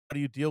do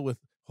you deal with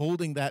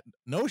holding that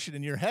notion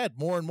in your head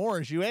more and more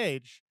as you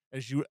age,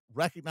 as you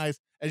recognize,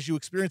 as you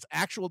experience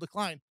actual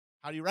decline?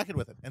 How do you reckon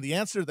with it? And the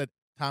answer that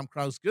Tom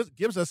Cruise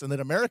gives us and that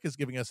America's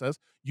giving us is,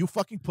 you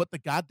fucking put the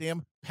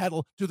goddamn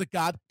pedal to the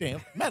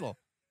goddamn metal.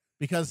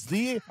 Because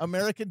the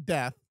American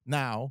death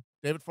now,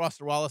 David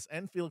Foster Wallace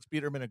and Felix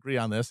Biederman agree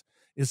on this,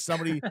 is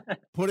somebody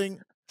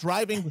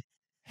driving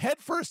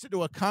headfirst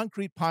into a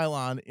concrete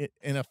pylon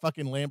in a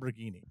fucking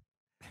Lamborghini.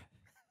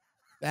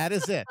 That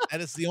is it.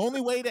 That is the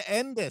only way to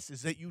end this,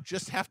 is that you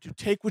just have to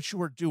take what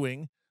you are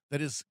doing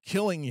that is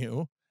killing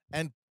you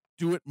and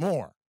do it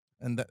more.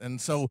 And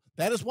so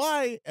that is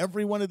why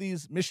every one of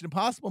these Mission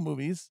Impossible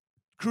movies,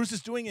 Cruise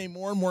is doing a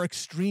more and more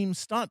extreme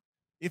stunt.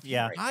 If he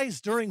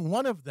dies during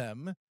one of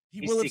them,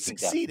 he will have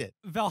succeeded.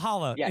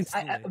 Valhalla. Yes,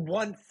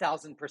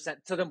 1,000%.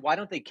 So then why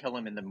don't they kill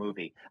him in the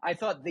movie? I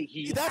thought that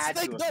he had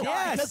to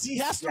die. Because he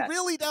has to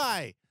really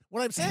die.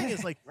 What I'm saying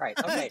is, like, right,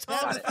 okay,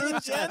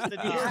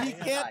 where he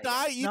can't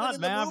die even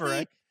in the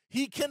movie,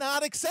 he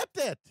cannot accept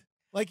it.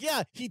 Like,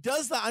 yeah, he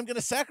does the I'm going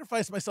to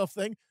sacrifice myself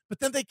thing, but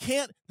then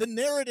the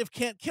narrative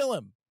can't kill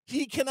him.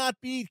 He cannot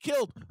be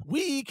killed.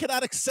 We can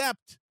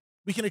accept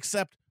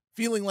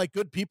feeling like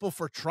good people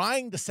for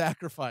trying to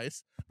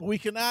sacrifice, but we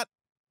cannot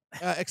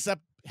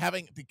accept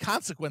having the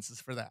consequences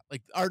for that.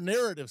 Like, our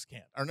narratives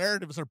can't. Our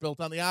narratives are built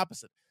on the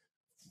opposite.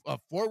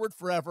 Forward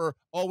forever,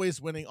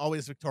 always winning,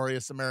 always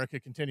victorious, America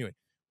continuing.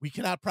 We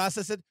cannot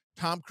process it.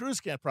 Tom Cruise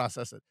can't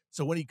process it.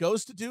 So when he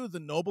goes to do the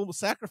noble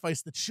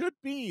sacrifice that should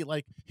be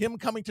like him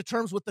coming to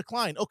terms with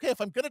decline. Okay, if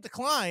I'm going to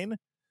decline,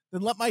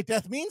 then let my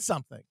death mean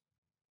something.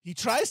 He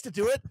tries to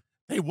do it.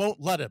 They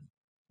won't let him.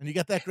 And you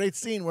get that great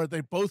scene where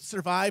they both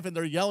survive and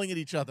they're yelling at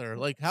each other.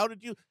 Like, how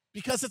did you?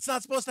 Because it's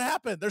not supposed to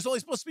happen. There's only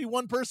supposed to be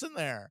one person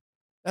there.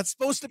 That's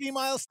supposed to be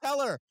Miles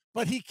Teller,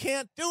 but he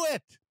can't do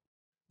it,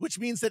 which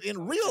means that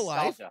in real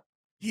life,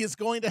 he is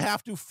going to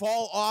have to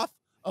fall off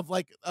of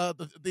like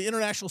the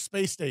International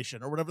Space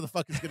Station or whatever the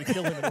fuck is going to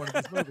kill him in one of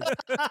these movies.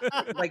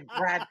 Like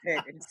Brad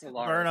Pitt in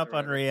Solaris. Burn up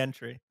on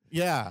re-entry.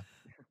 Yeah.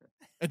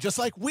 And just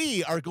like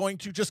we are going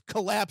to just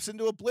collapse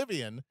into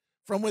oblivion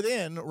from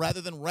within rather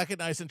than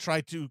recognize and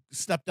try to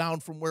step down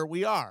from where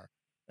we are.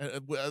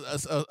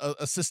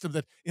 A system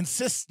that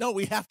insists, no,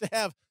 we have to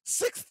have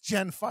 6th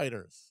gen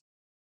fighters.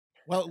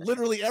 Well,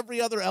 literally every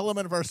other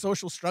element of our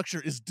social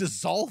structure is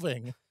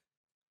dissolving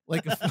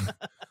like a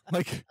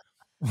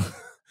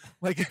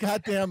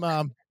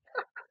goddamn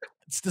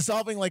it's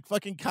dissolving like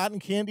fucking cotton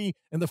candy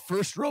in the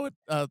first row at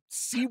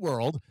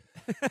SeaWorld.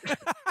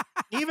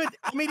 even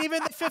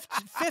the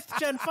fifth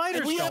gen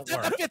fighters. We have to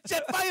have 5th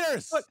gen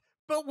fighters.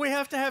 But we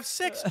have to have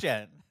 6th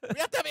gen. We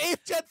have to have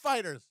 8th gen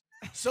fighters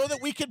so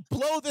that we can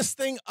blow this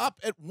thing up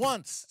at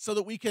once, so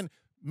that we can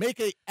make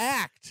an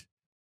act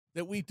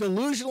that we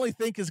delusionally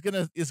think is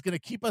gonna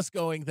keep us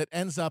going, that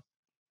ends up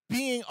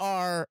being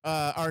our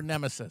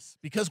nemesis,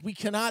 because we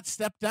cannot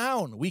step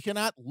down. We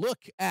cannot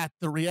look at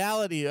the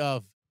reality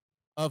of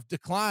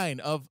decline,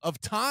 of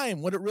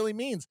time, what it really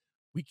means.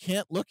 We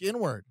can't look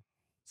inward.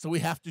 So we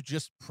have to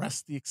just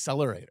press the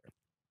accelerator.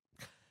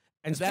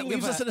 And that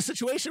leaves us in a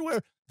situation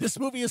where this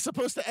movie is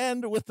supposed to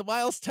end with the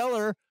Miles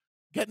Teller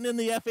getting in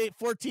the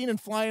F-814 and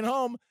flying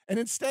home, and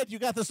instead you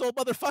got this old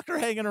motherfucker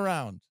hanging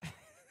around.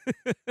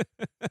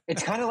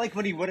 It's kind of like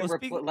when he wouldn't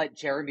let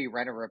Jeremy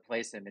Renner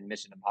replace him in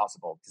Mission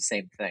Impossible. It's the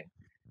same thing.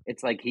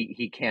 It's like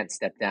he can't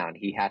step down.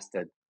 He has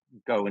to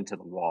go into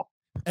the wall.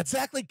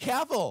 Exactly.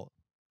 Cavill,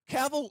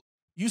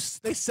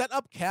 they set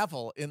up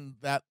Cavill in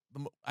that.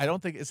 I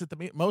don't think, is it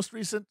the most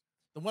recent?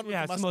 The one.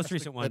 Yeah, it's the most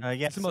recent one.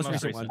 Yes, it's the most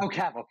recent one. Oh,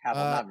 Cavill,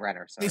 not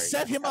Renner. Sorry. They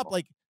set him up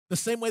like the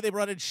same way they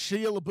brought in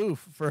Shia LaBeouf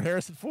for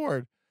Harrison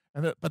Ford,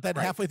 but then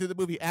halfway through the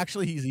movie,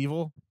 actually he's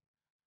evil.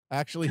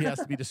 Actually, he has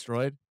to be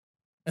destroyed.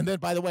 And then,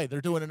 by the way,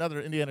 they're doing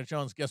another Indiana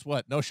Jones. Guess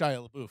what? No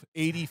Shia LaBeouf.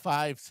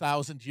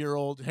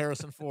 85,000-year-old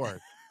Harrison Ford.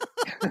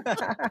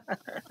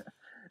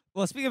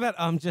 Well, speaking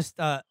about just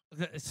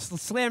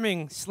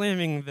slamming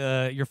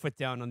your foot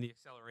down on the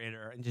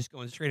accelerator and just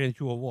going straight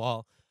into a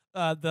wall.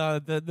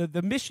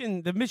 The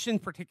mission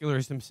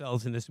particulars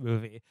themselves in this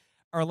movie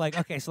are like,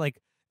 okay, so like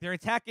they're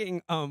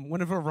attacking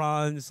one of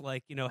Iran's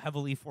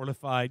heavily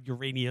fortified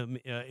uranium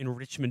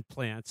enrichment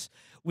plants,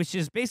 which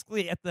is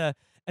basically at the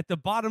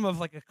bottom of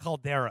like a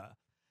caldera,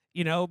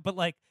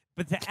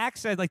 but to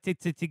access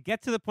to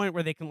get to the point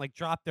where they can like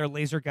drop their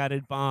laser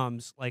guided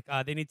bombs,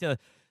 they need to.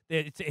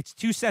 It's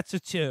 2 sets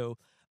of 2.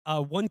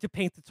 One to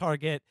paint the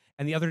target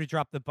and the other to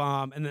drop the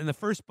bomb. And then the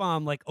first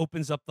bomb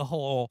opens up the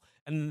hole,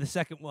 and then the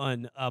second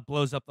one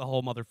blows up the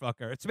whole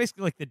motherfucker. It's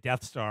basically like the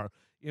Death Star.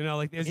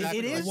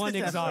 There's one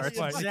exhaust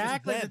pipe. It's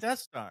exactly the Death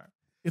Star.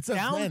 It's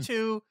down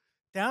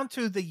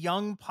to the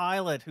young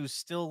pilot who's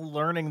still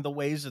learning the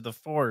ways of the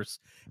Force.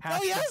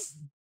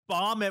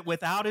 Bomb it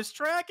without his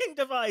tracking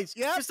device.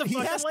 Yeah, because the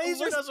fucking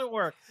laser doesn't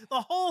work. The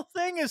whole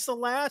thing is the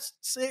last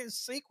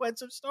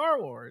sequence of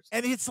Star Wars,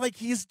 and it's like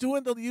he's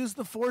doing the use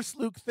the Force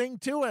Luke thing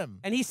to him,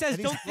 and he says,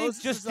 "Don't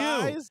think, just do."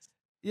 Eyes.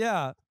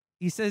 Yeah,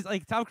 he says,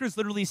 Tom Cruise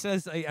literally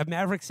says, a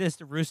Maverick says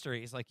to Rooster,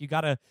 he's like, "You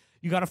gotta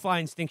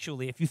fly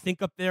instinctually. If you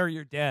think up there,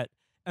 you're dead."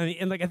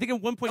 And like I think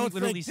at one point he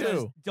literally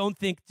says, "Don't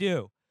think,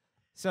 do."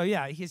 So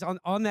yeah, he's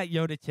on that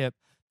Yoda tip.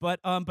 But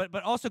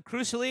also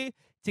crucially,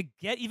 to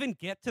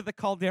get to the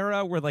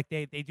caldera where like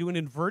they do an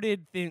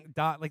inverted thing,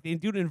 like they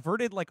do an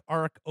inverted like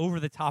arc over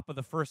the top of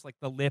the first, like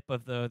the lip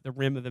of the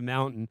rim of the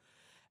mountain,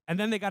 and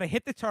then they got to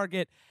hit the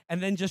target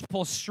and then just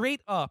pull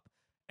straight up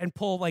and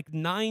pull like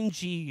 9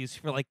 Gs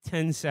for like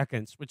 10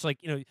 seconds, which like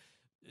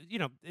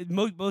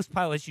most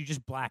pilots you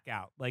just black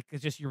out, like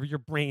it's just your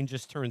brain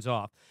just turns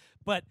off.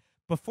 But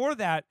before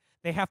that,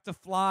 they have to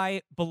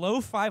fly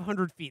below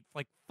 500 feet,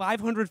 like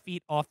 500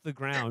 feet off the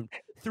ground,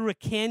 through a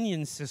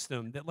canyon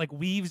system that like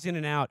weaves in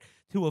and out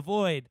to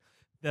avoid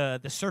the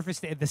surface,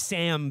 the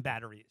SAM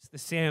batteries, the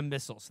SAM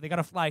missiles. So they got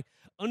to fly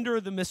under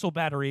the missile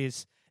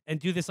batteries and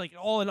do this like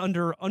all in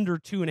under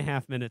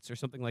 2.5 minutes or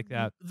something like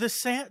that. The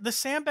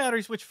SAM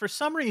batteries, which for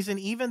some reason,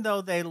 even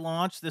though they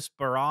launched this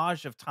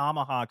barrage of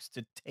Tomahawks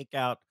to take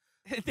out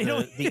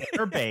the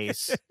air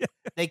base,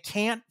 they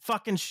can't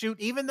fucking shoot,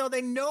 even though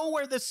they know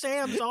where the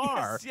SAMs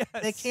are. Yes.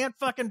 They can't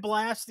fucking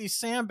blast these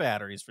SAM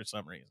batteries for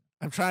some reason.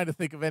 I'm trying to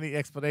think of any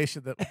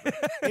explanation that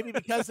maybe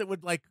because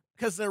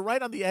they're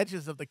right on the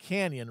edges of the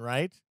canyon,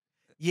 right?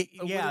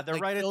 Yeah, they're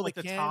right at like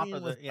the top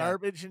of the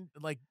garbage and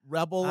like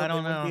Rebel. I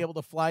don't know. Won't be able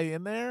to fly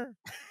in there.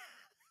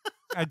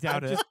 I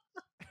doubt it.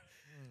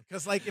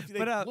 Because like if they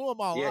blew them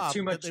all up,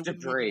 too much they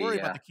debris. wouldn't worry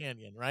about the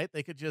canyon, right?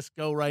 They could just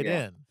go right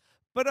in.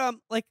 But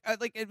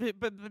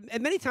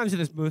and many times in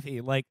this movie,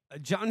 like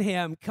John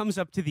Hamm comes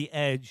up to the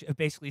edge of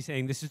basically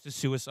saying this is a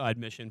suicide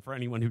mission for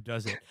anyone who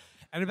does it.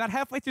 And about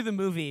halfway through the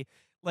movie,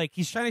 like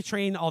he's trying to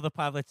train all the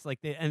pilots,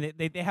 like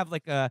they have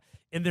like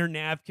in their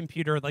nav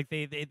computer, like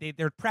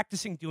they're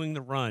practicing doing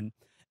the run,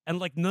 and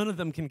like none of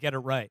them can get it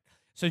right.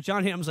 So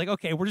John Hamm's like,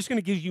 okay, we're just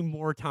going to give you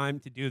more time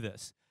to do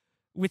this,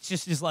 which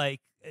just is like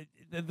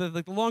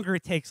the longer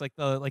it takes, like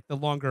the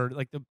longer,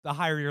 like the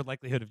higher your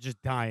likelihood of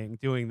just dying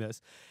doing this.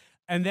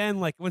 And then,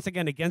 like, once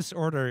again, against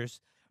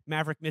orders,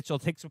 Maverick Mitchell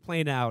takes a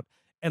plane out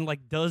and,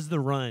 like, does the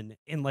run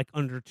in, like,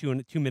 under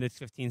 2 minutes,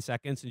 15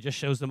 seconds and just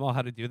shows them all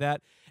how to do that.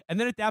 And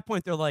then at that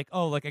point, they're like,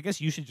 oh, like, I guess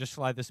you should just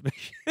fly this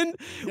mission.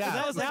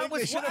 Yeah, that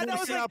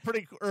was out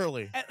pretty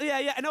early.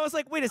 Yeah. And I was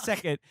like, wait a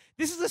second.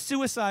 This is a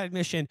suicide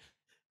mission.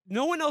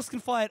 No one else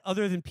can fly it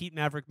other than Pete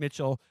Maverick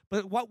Mitchell.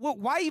 But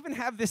why even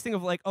have this thing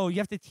of like, oh, you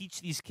have to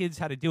teach these kids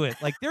how to do it?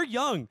 Like, they're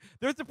young.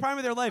 They're at the prime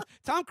of their life.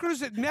 Tom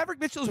Cruise,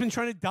 Maverick Mitchell's been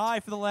trying to die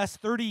for the last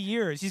 30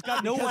 years. He's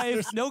got no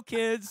wife, no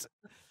kids.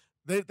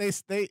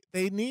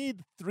 They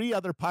need 3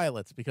 other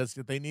pilots because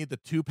they need the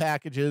 2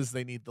 packages.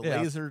 They need the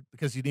laser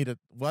because you need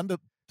one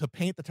to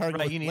paint the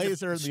target with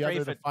laser and the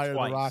other to fire the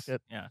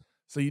rocket. Yeah.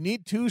 So you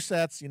need 2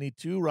 sets, you need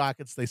 2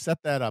 rockets. They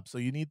set that up. So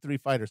you need 3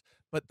 fighters.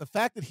 But the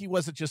fact that he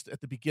wasn't just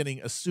at the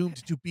beginning assumed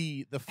to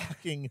be the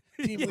fucking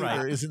team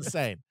leader is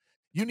insane.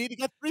 You need to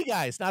get 3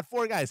 guys, not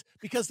 4 guys.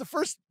 Because the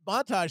first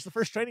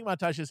training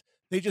montage is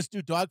they just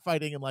do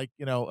dogfighting and like,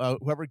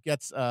 whoever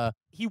gets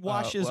he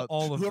washes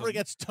all of whoever them.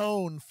 gets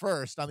tone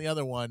first on the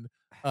other one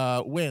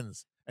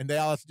wins. And they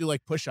all have to do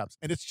like push-ups.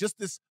 And it's just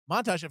this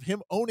montage of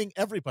him owning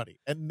everybody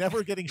and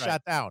never getting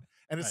shot down.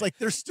 And it's like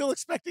they're still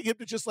expecting him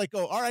to just like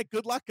go, all right,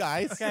 good luck,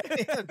 guys.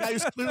 Okay. The guy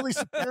who's clearly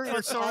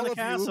superior to all of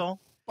you,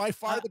 by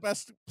far the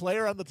best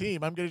player on the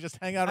team. I'm going to just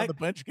hang out on the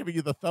bench giving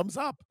you the thumbs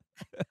up.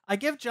 I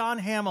give John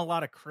Hamm a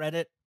lot of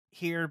credit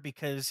here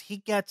because he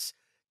gets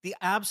the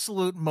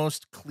absolute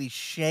most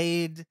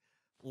cliched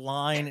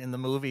line in the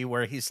movie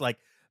where he's like,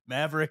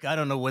 Maverick, I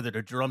don't know whether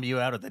to drum you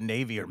out of the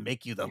Navy or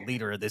make you the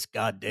leader of this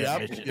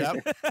goddamn mission.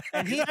 Yep.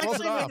 And he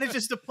actually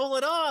manages to pull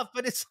it off,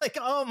 but it's like,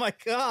 oh my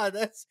God,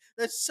 that's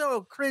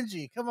so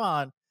cringy. Come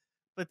on.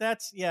 But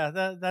that's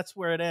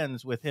where it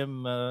ends with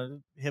him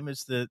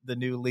as the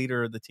new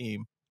leader of the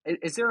team.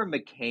 Is there a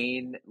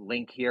McCain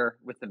link here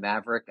with the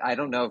Maverick? I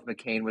don't know if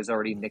McCain was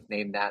already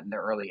nicknamed that in the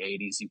early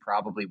 80s. He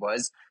probably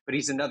was, but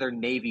he's another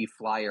Navy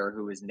flyer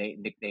who is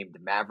nicknamed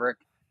Maverick.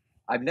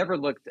 I've never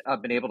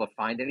been able to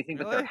find anything,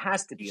 but there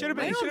has to be. I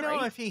don't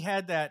know if he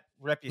had that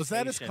reputation. Was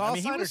that his call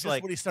sign, or just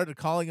what he started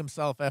calling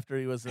himself after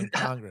he was in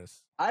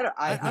Congress? I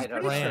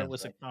don't know. It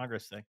was a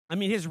Congress thing. I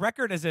mean, his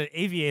record as an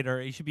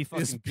aviator, he should be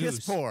fucking Goose.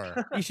 Piss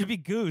poor. He should be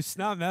Goose,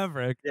 not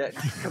Maverick. Yeah,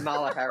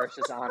 Kamala Harris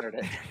just honored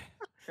it.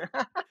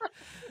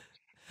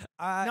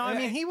 I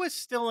mean, he was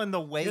still in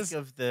the wake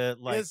of the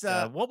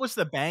what was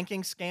the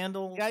banking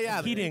scandal?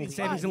 Yeah, Keating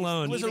savings and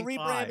loans. It was a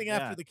rebranding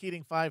after the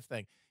Keating 5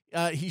 thing.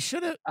 He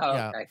should have.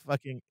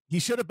 He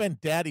should have been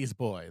Daddy's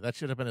boy. That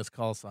should have been his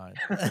call sign.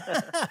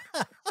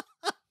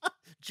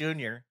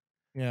 Junior.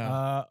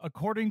 Yeah.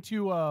 According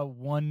to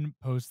one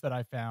post that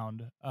I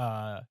found,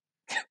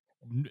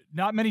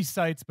 not many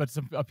sites, but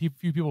a few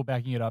people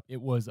backing it up.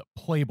 It was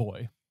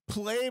Playboy.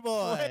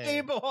 Nice.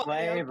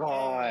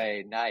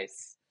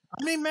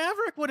 I mean,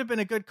 Maverick would have been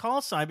a good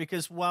call sign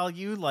because while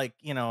you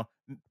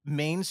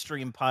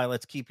mainstream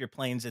pilots keep your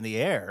planes in the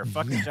air,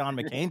 fucking John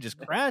McCain just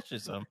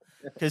crashes them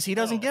because he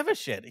doesn't give a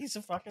shit. He's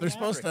a fucking. They're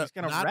supposed to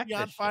not be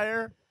on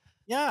fire.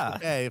 Yeah.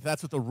 Okay, if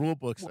that's what the rule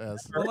book says.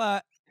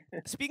 Well,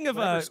 Speaking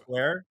of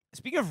Square.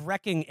 Speaking of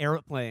wrecking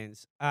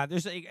airplanes,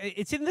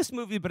 it's in this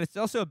movie, but it's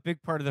also a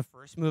big part of the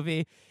first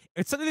movie.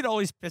 It's something that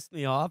always pissed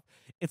me off.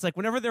 It's like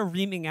whenever they're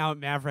reaming out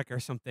Maverick or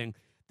something,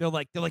 they're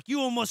like, you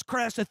almost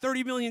crashed a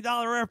 $30 million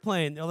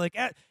airplane. They're like,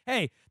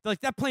 hey,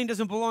 that plane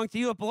doesn't belong to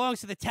you. It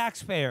belongs to the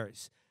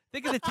taxpayers.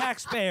 Think of the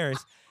taxpayers.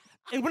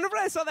 And whenever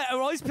I saw that, it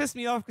always pissed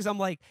me off because I'm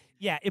like,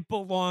 yeah, it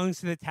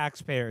belongs to the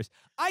taxpayers.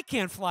 I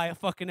can't fly a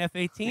fucking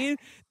F-18.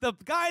 The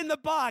guy in the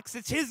box,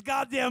 it's his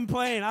goddamn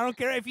plane. I don't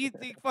care if he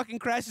fucking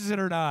crashes it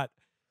or not.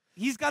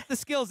 He's got the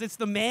skills. It's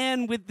the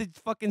man with the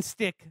fucking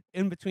stick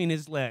in between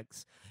his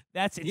legs.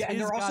 That's it. Yeah, and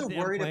they're also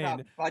worried plane.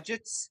 about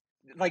budgets.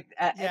 Like,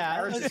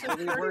 Harris is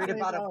really worried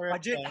about a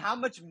budget. How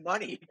much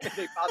money can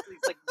they possibly,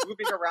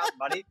 moving around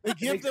money? They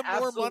give them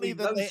more money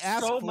than they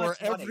ask for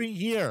every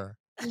year.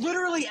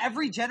 Literally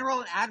every general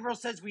and admiral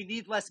says we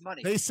need less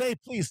money. They say,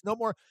 please, no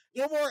more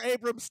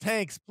Abrams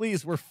tanks,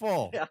 please, we're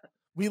full. Yeah.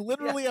 We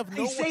literally have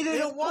no. They say they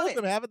don't want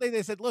them, haven't they?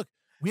 They said, look,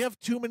 we have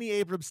too many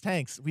Abrams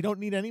tanks. We don't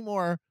need any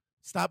more.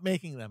 Stop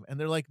making them. And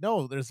they're like,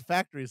 no, there's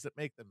factories that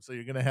make them, so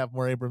you're going to have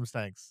more Abrams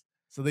tanks.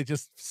 So they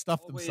just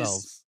stuff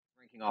themselves.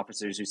 Ranking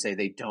officers who say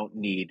they don't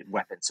need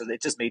weapons. So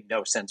it just made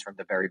no sense from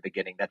the very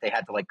beginning that they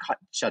had to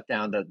shut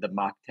down the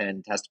Mach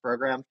 10 test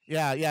program.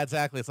 Yeah,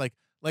 exactly. It's like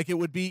it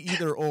would be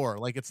either or.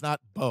 Like it's not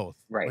both.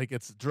 Right. Like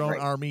it's drone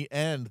army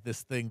and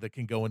this thing that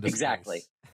can go into space.